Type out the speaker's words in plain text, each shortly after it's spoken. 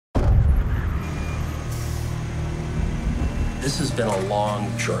This has been a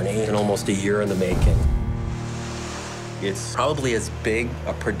long journey and almost a year in the making. It's probably as big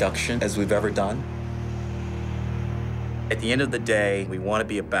a production as we've ever done. At the end of the day, we want to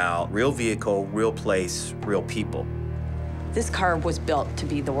be about real vehicle, real place, real people. This car was built to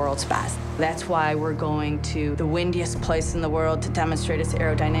be the world's best. That's why we're going to the windiest place in the world to demonstrate its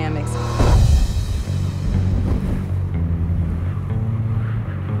aerodynamics.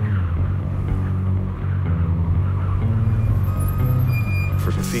 For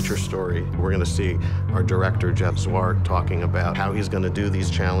the feature story, we're going to see our director, Jeff Zwart, talking about how he's going to do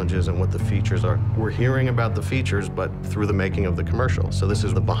these challenges and what the features are. We're hearing about the features, but through the making of the commercial. So this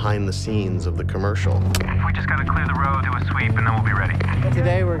is the behind the scenes of the commercial. We just got to clear the road, do a sweep, and then we'll be ready.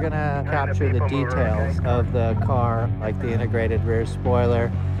 Today we're going to capture the details of the car, like the integrated rear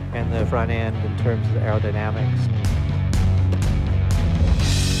spoiler and the front end in terms of the aerodynamics.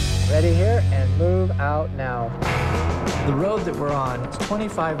 Ready here and move out now. The road that we're on is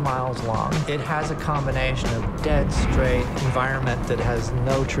 25 miles long. It has a combination of dead straight environment that has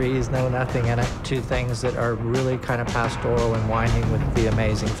no trees, no nothing in it, to things that are really kind of pastoral and winding with the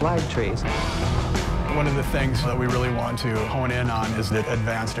amazing flag trees. One of the things that we really want to hone in on is the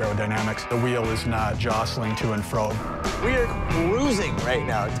advanced aerodynamics. The wheel is not jostling to and fro. We are cruising right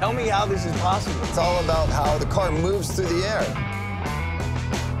now. Tell me how this is possible. It's all about how the car moves through the air.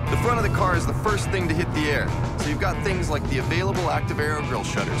 The front of the car is the first thing to hit the air. So you've got things like the available active aero grille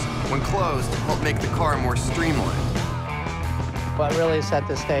shutters. When closed, help make the car more streamlined. What really set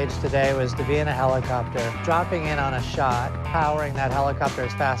the stage today was to be in a helicopter, dropping in on a shot, powering that helicopter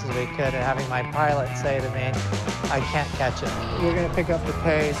as fast as we could, and having my pilot say to me, I can't catch it. We're going to pick up the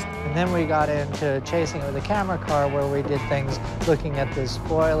pace. And then we got into chasing it with a camera car where we did things looking at the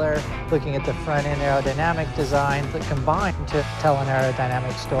spoiler, looking at the front end aerodynamic design that combined to tell an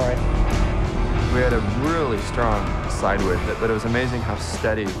aerodynamic story. We had a really strong side with it, but it was amazing how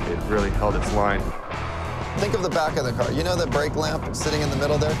steady it really held its line. Think of the back of the car. You know that brake lamp sitting in the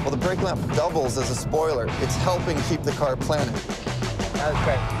middle there? Well, the brake lamp doubles as a spoiler. It's helping keep the car planted. That was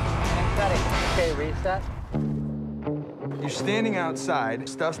great. And cutting. Okay, reset. You're standing outside,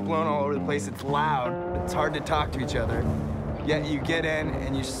 stuff's blown all over the place, it's loud, it's hard to talk to each other, yet you get in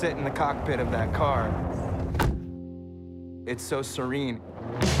and you sit in the cockpit of that car. It's so serene.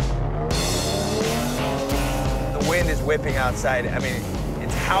 The wind is whipping outside. I mean,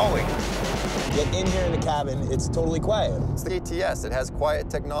 it's howling. Get in here in the cabin, it's totally quiet. It's the ATS. It has quiet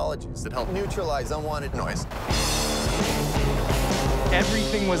technologies that help neutralize unwanted noise.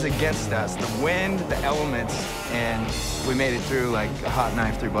 Everything was against us, the wind, the elements, and we made it through like a hot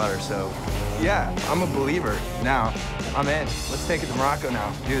knife through butter. So yeah, I'm a believer now. I'm in. Let's take it to Morocco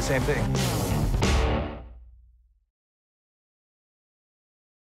now, do the same thing.